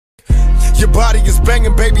Your body is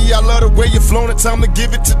banging, baby, I love the way you're flown it. Time to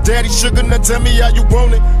give it to daddy sugar, now tell me how you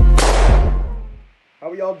want it.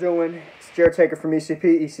 How y'all doing? It's Jertaker from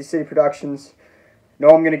ECP, EC City Productions. Know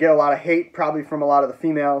I'm going to get a lot of hate, probably from a lot of the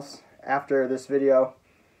females after this video.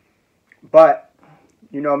 But,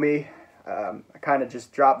 you know me, I kind of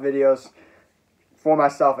just drop videos for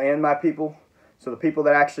myself and my people. So the people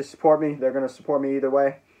that actually support me, they're going to support me either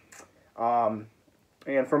way.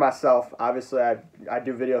 And for myself, obviously I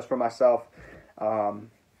do videos for myself,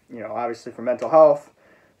 you know, obviously for mental health,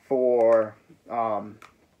 for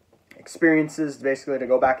experiences, basically to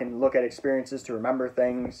go back and look at experiences, to remember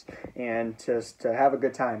things, and to have a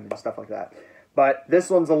good time and stuff like that. But this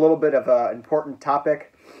one's a little bit of an important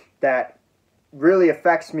topic that really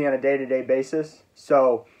affects me on a day-to-day basis,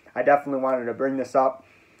 so I definitely wanted to bring this up.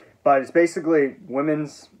 But it's basically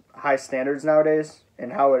women's high standards nowadays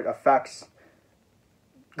and how it affects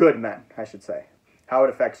good men, I should say. How it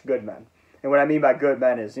affects good men. And what I mean by good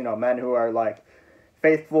men is, you know, men who are like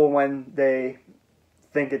faithful when they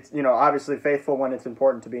think it's, you know, obviously faithful when it's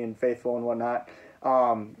important to being faithful and whatnot.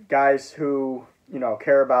 Guys who, you know,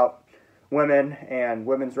 care about women and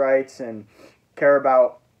women's rights and care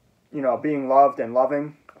about, you know, being loved and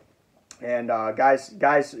loving. And guys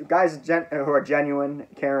who are genuine,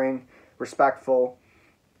 caring, respectful,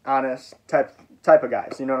 honest type of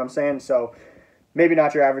guys. You know what I'm saying? So maybe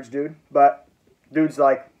not your average dude, but dudes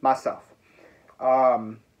like myself.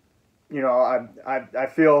 You know, I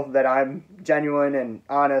feel that I'm genuine and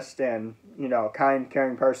honest and, you know, kind,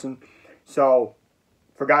 caring person. So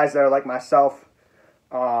for guys that are like myself,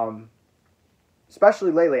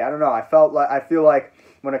 especially lately, I don't know, I feel like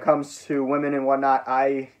when it comes to women and whatnot,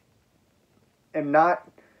 I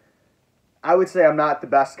would say I'm not the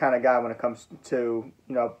best kind of guy when it comes to,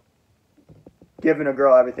 you know, giving a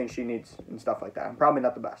girl everything she needs and stuff like that. I'm probably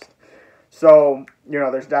not the best. So, you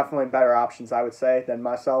know, there's definitely better options, I would say, than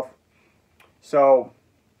myself. So,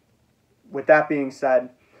 with that being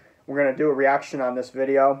said, we're going to do a reaction on this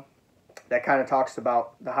video that kind of talks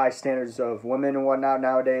about the high standards of women and whatnot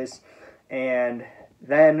nowadays, and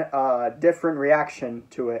then a different reaction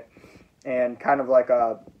to it, and kind of like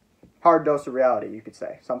a hard dose of reality, you could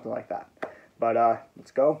say, something like that. But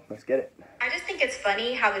let's go. Let's get it. I just think it's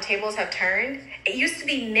funny how the tables have turned. It used to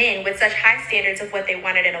be men with such high standards of what they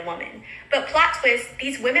wanted in a woman. But plot twist,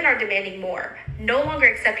 these women are demanding more. No longer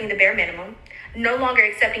accepting the bare minimum. No longer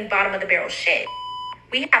accepting bottom of the barrel shit.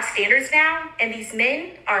 We have standards now, and these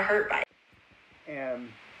men are hurt by it. And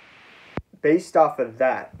based off of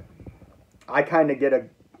that, I kind of get a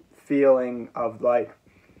feeling of like,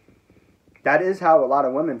 that is how a lot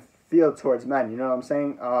of women feel towards men. You know what I'm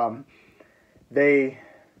saying?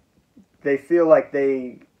 They feel like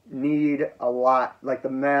they need a lot, like the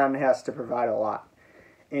man has to provide a lot.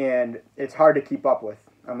 And it's hard to keep up with.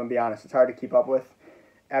 I'm going to be honest. It's hard to keep up with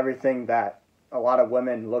everything that a lot of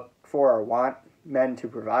women look for or want men to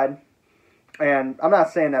provide. And I'm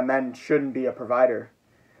not saying that men shouldn't be a provider,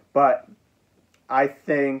 but I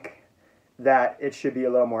think that it should be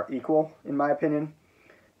a little more equal, in my opinion.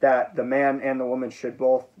 That the man and the woman should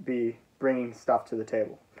both be bringing stuff to the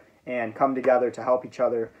table and come together to help each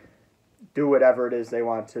other do whatever it is they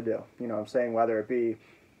want to do. You know what I'm saying? Whether it be,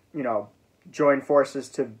 you know, join forces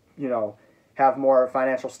to, you know, have more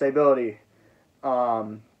financial stability,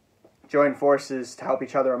 join forces to help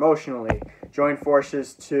each other emotionally, join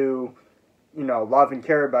forces to, you know, love and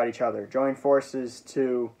care about each other, join forces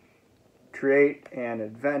to create and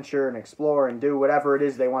adventure and explore and do whatever it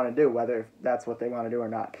is they want to do, whether that's what they want to do or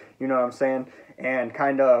not. You know what I'm saying? And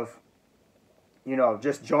kind of, you know,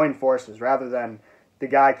 just join forces rather than the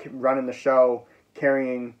guy running the show,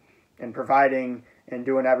 carrying and providing and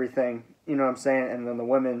doing everything, you know what I'm saying? And then the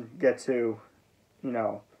women get to, you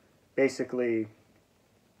know, basically,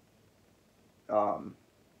 what's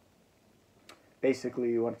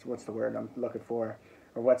the word I'm looking for?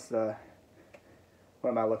 Or what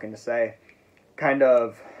am I looking to say? Kind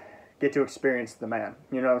of get to experience the man.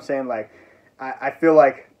 You know what I'm saying? Like, I feel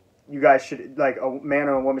like you guys should, like, a man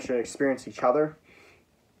and a woman should experience each other,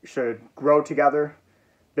 should grow together,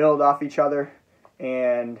 build off each other,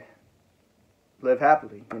 and live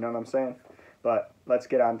happily. You know what I'm saying? But let's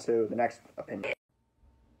get on to the next opinion.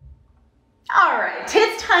 All right,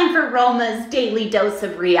 it's time for Roma's daily dose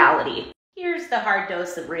of reality. Here's the hard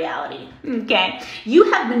dose of reality, okay?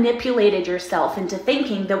 You have manipulated yourself into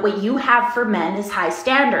thinking that what you have for men is high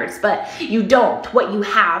standards, but you don't. What you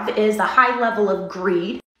have is a high level of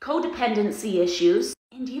greed, codependency issues,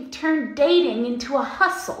 and you've turned dating into a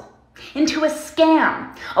hustle, into a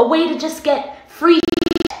scam, a way to just get free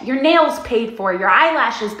shit. Your nails paid for, your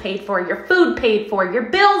eyelashes paid for, your food paid for, your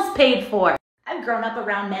bills paid for. I've grown up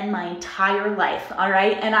around men my entire life, all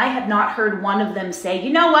right? And I have not heard one of them say,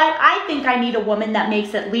 you know what? I think I need a woman that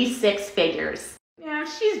makes at least 6 figures. Yeah,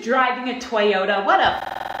 she's driving a Toyota. What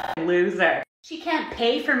a loser. She can't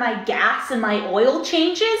pay for my gas and my oil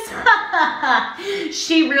changes?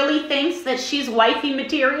 She really thinks that she's wifey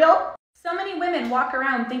material? So many women walk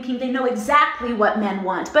around thinking they know exactly what men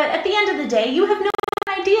want, but at the end of the day, you have no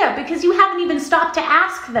idea because you haven't even stopped to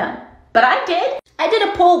ask them. But I did. I did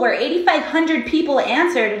a poll where 8,500 people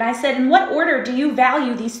answered, and I said, in what order do you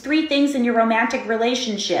value these 3 things in your romantic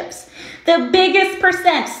relationships? The biggest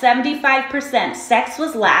percent, 75%, sex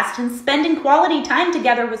was last and spending quality time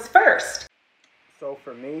together was first. So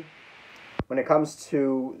for me, when it comes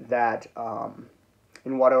to that,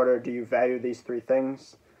 in what order do you value these 3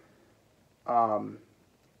 things?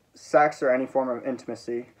 Sex or any form of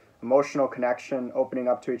intimacy, emotional connection, opening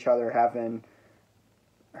up to each other, having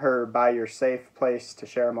her by your safe place to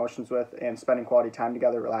share emotions with, and spending quality time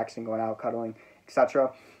together, relaxing, going out, cuddling, etc.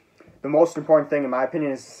 The most important thing, in my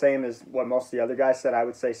opinion, is the same as what most of the other guys said. I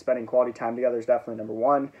would say spending quality time together is definitely number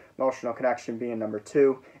 1, emotional connection being number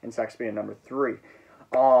 2, and sex being number 3.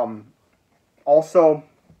 Also,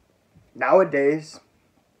 nowadays,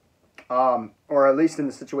 or at least in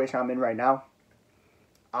the situation I'm in right now,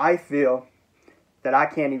 I feel that I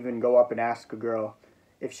can't even go up and ask a girl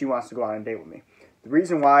if she wants to go on a date with me. The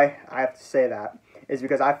reason why I have to say that is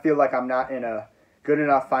because I feel like I'm not in a good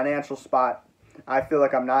enough financial spot. I feel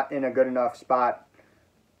like I'm not in a good enough spot,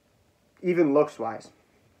 even looks-wise.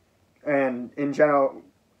 And in general,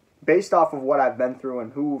 based off of what I've been through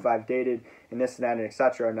and who I've dated and this and that and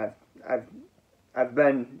etc. And I've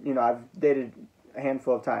been, I've dated a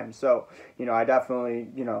handful of times. So, I definitely,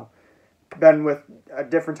 been with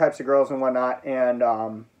different types of girls and whatnot. And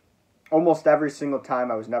almost every single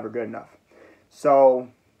time I was never good enough. So,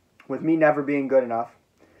 with me never being good enough,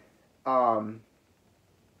 I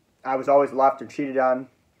was always left or cheated on.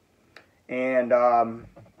 And,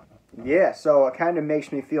 yeah, so it kind of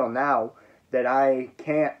makes me feel now that I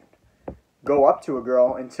can't go up to a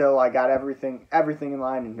girl until I got everything in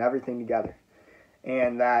line and everything together.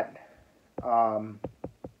 And that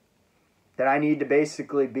I need to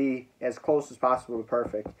basically be as close as possible to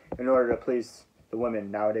perfect in order to please the women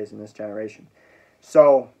nowadays in this generation.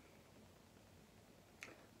 So,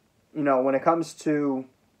 when it comes to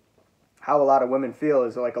how a lot of women feel,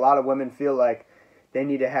 is like a lot of women feel like they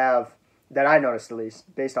need to have, that I noticed at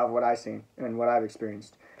least, based off of what I've seen and what I've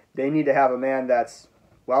experienced, they need to have a man that's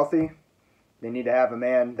wealthy, they need to have a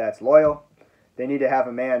man that's loyal, they need to have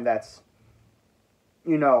a man that's,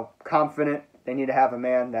 confident, they need to have a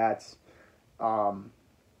man that's a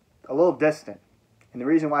little distant. And the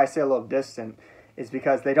reason why I say a little distant is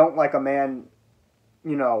because they don't like a man,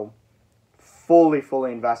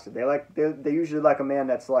 fully invested. They usually like a man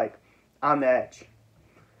that's like on the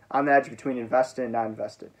edge between invested and not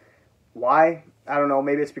invested. Why? I don't know.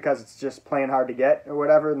 Maybe it's because it's just playing hard to get or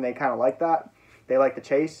whatever, and they kind of like that. They like the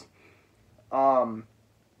chase. But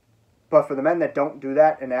for the men that don't do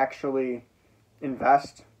that and actually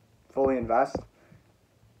fully invest,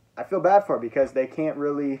 I feel bad for it because they can't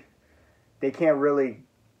really,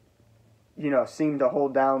 seem to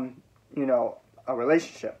hold down, a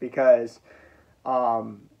relationship because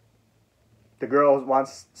the girl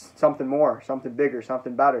wants something more, something bigger,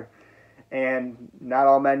 something better. And not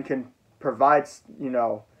all men can provide,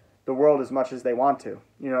 the world as much as they want to.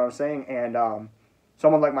 You know what I'm saying? And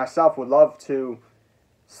someone like myself would love to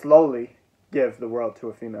slowly give the world to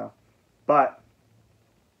a female. But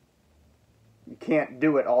you can't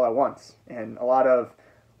do it all at once. And a lot of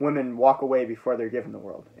women walk away before they're given the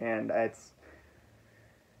world. And it's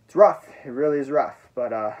rough. It really is rough.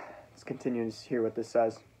 But let's continue to hear what this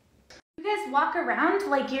says. You guys walk around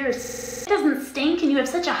like your doesn't stink and you have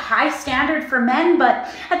such a high standard for men, but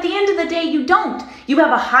at the end of the day, you don't. You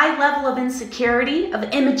have a high level of insecurity, of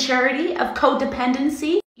immaturity, of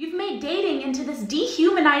codependency. You've made dating into this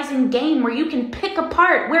dehumanizing game where you can pick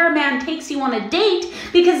apart where a man takes you on a date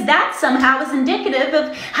because that somehow is indicative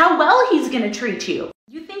of how well he's going to treat you.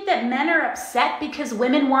 You think that men are upset because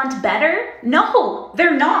women want better? No,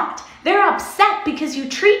 they're not. They're upset because you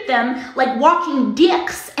treat them like walking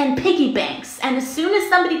dicks and piggy banks. And as soon as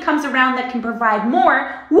somebody comes around that can provide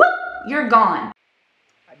more, whoop, you're gone.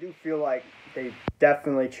 I do feel like they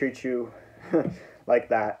definitely treat you like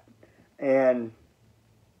that. And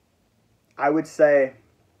I would say,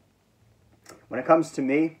 when it comes to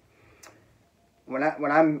me, when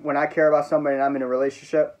I care about somebody and I'm in a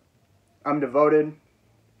relationship, I'm devoted,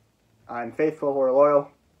 I'm faithful or loyal,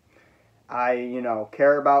 I,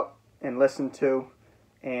 care about and listen to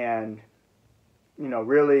and,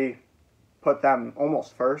 really put them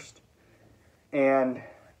almost first. and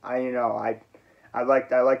I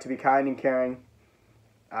like to be kind and caring.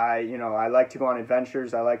 I like to go on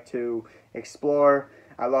adventures. I like to explore.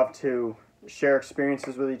 I love to share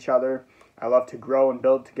experiences with each other. I love to grow and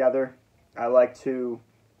build together. I like to,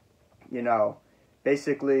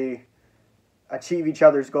 basically achieve each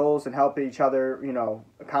other's goals and help each other,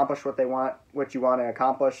 accomplish what you want to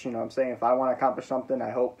accomplish. I'm saying, if I want to accomplish something,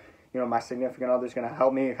 I hope, my significant other is going to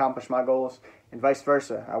help me accomplish my goals, and vice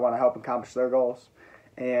versa. I want to help accomplish their goals.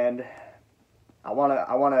 And I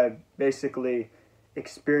want to basically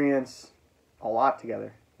experience a lot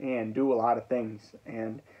together and do a lot of things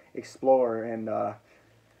and explore, and I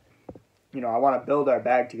want to build our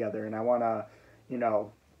bag together, and I want to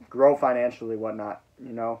grow financially, whatnot,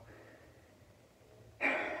 and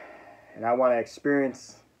I want to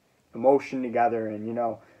experience emotion together, and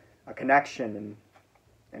a connection,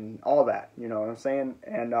 and all that, you know what I'm saying?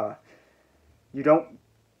 And you don't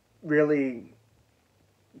really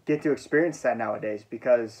get to experience that nowadays,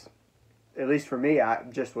 because at least for me, I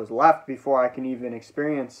just was left before I can even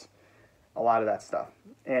experience a lot of that stuff.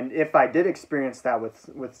 And if I did experience that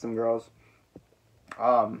with some girls,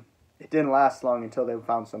 it didn't last long until they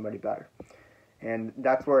found somebody better. And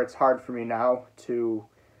that's where it's hard for me now to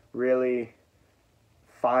really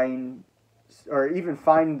find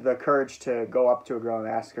the courage to go up to a girl and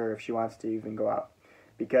ask her if she wants to even go out.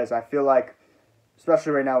 Because I feel like,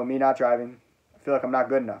 especially right now with me not driving, I feel like I'm not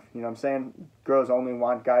good enough. You know what I'm saying? Girls only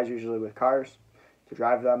want guys usually with cars to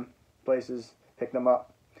drive them places, pick them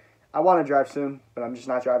up. I want to drive soon, but I'm just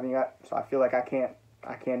not driving yet. So I feel like I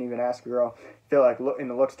can't even ask a girl. I feel like in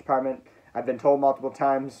the looks department, I've been told multiple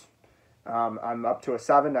times I'm up to a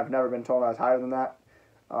 7. I've never been told I was higher than that.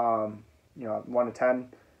 1 to 10,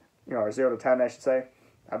 or 0 to 10, I should say.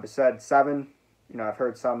 I've said 7. I've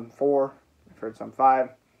heard some 4. I've heard some 5.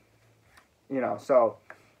 So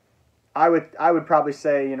I would probably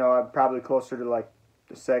say, I'm probably closer to like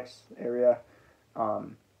the 6 area.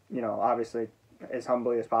 Obviously as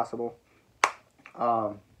humbly as possible.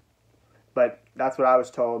 But that's what I was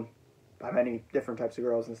told by many different types of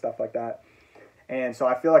girls and stuff like that. And so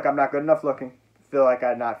I feel like I'm not good enough looking. I feel like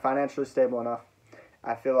I'm not financially stable enough.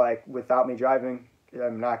 I feel like without me driving,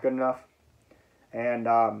 I'm not good enough. And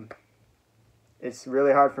it's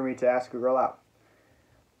really hard for me to ask a girl out.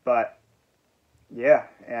 But yeah,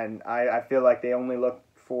 and I feel like they only look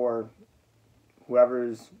for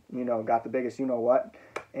whoever's, got the biggest you-know-what,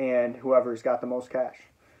 and whoever's got the most cash,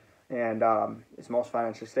 and is most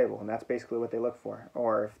financially stable, and that's basically what they look for.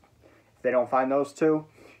 Or if they don't find those two,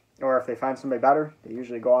 or if they find somebody better, they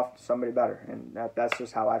usually go off to somebody better, and that's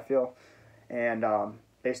just how I feel, and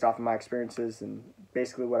based off of my experiences, and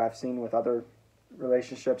basically what I've seen with other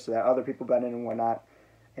relationships that other people been in and whatnot,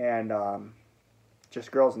 and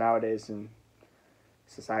just girls nowadays in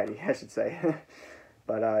society, I should say.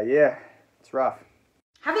 But yeah, it's rough.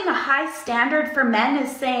 Having a high standard for men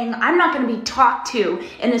is saying, I'm not going to be talked to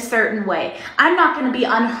in a certain way. I'm not going to be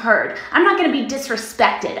unheard. I'm not going to be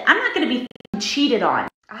disrespected. I'm not going to be cheated on.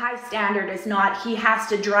 A high standard is not, he has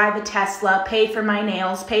to drive a Tesla, pay for my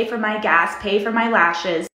nails, pay for my gas, pay for my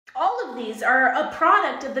lashes. All of these are a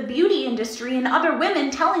product of the beauty industry and other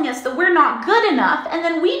women telling us that we're not good enough, and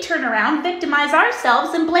then we turn around, victimize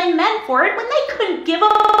ourselves, and blame men for it when they couldn't give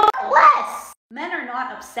a less. Men are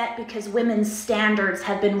not upset because women's standards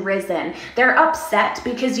have been risen. They're upset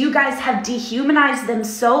because you guys have dehumanized them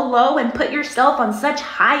so low and put yourself on such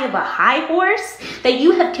high of a high horse that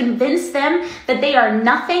you have convinced them that they are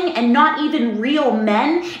nothing and not even real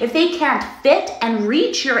men if they can't fit and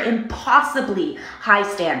reach your impossibly high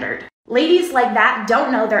standard. Ladies like that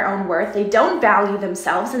don't know their own worth, they don't value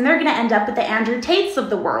themselves, and they're going to end up with the Andrew Tates of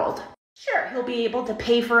the world. Sure, he'll be able to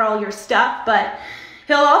pay for all your stuff, but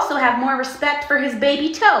he'll also have more respect for his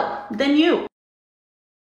baby toe than you.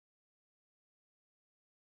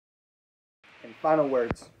 And final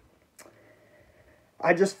words.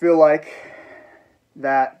 I just feel like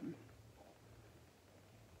that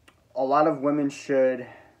a lot of women should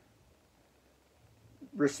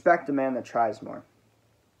respect a man that tries more.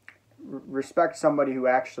 Respect somebody who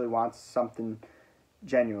actually wants something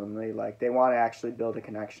genuinely. Like, they want to actually build a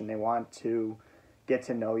connection. They want to get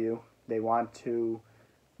to know you. They want to,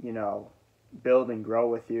 build and grow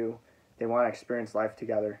with you. They want to experience life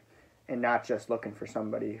together, and not just looking for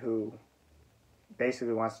somebody who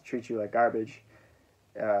basically wants to treat you like garbage,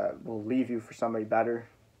 will leave you for somebody better,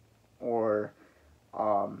 or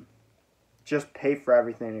just pay for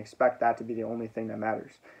everything and expect that to be the only thing that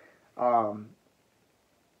matters. I'm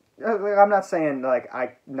not saying like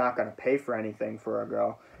I'm not going to pay for anything for a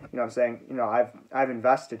girl. I'm saying, I've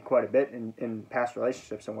invested quite a bit in past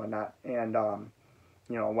relationships and whatnot, and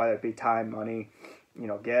you know, whether it be time, money, you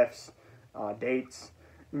know, gifts, dates.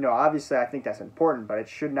 You know, obviously I think that's important, but it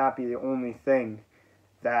should not be the only thing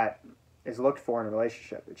that is looked for in a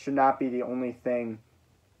relationship. It should not be the only thing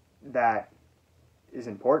that is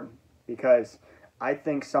important, because I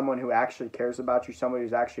think someone who actually cares about you, somebody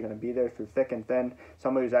who's actually going to be there through thick and thin,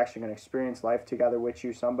 somebody who's actually going to experience life together with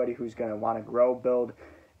you, somebody who's going to want to grow, build,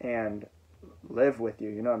 and live with you,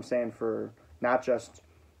 you know what I'm saying, for not just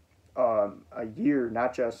a year,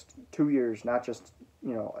 not just 2 years, not just,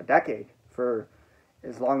 you know, a decade, for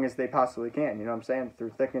as long as they possibly can, you know what I'm saying,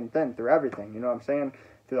 through thick and thin, through everything, you know what I'm saying,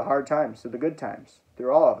 through the hard times, through the good times,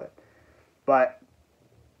 through all of it. But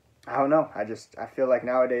I don't know, I feel like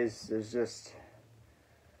nowadays there's just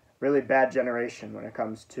really bad generation when it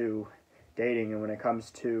comes to dating and when it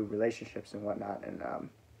comes to relationships and whatnot, and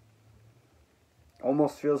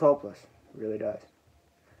almost feels hopeless. It really does.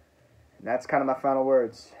 And that's kind of my final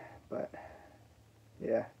words. But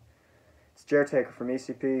yeah, it's Jertaker from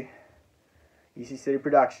ECP, EC City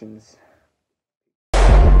Productions.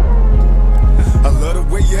 I love the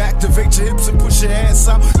way you activate your hips and push your ass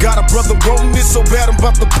out. Got a brother wanting it so bad I'm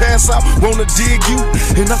about to pass out. Wanna dig you,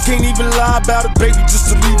 and I can't even lie about it, baby. Just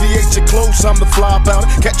alleviate your clothes, I'm the fly about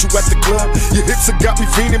it. Catch you at the club, your hips have got me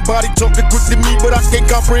fiending. Body talking quick to me, but I can't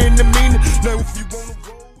comprehend the meaning. Now if you want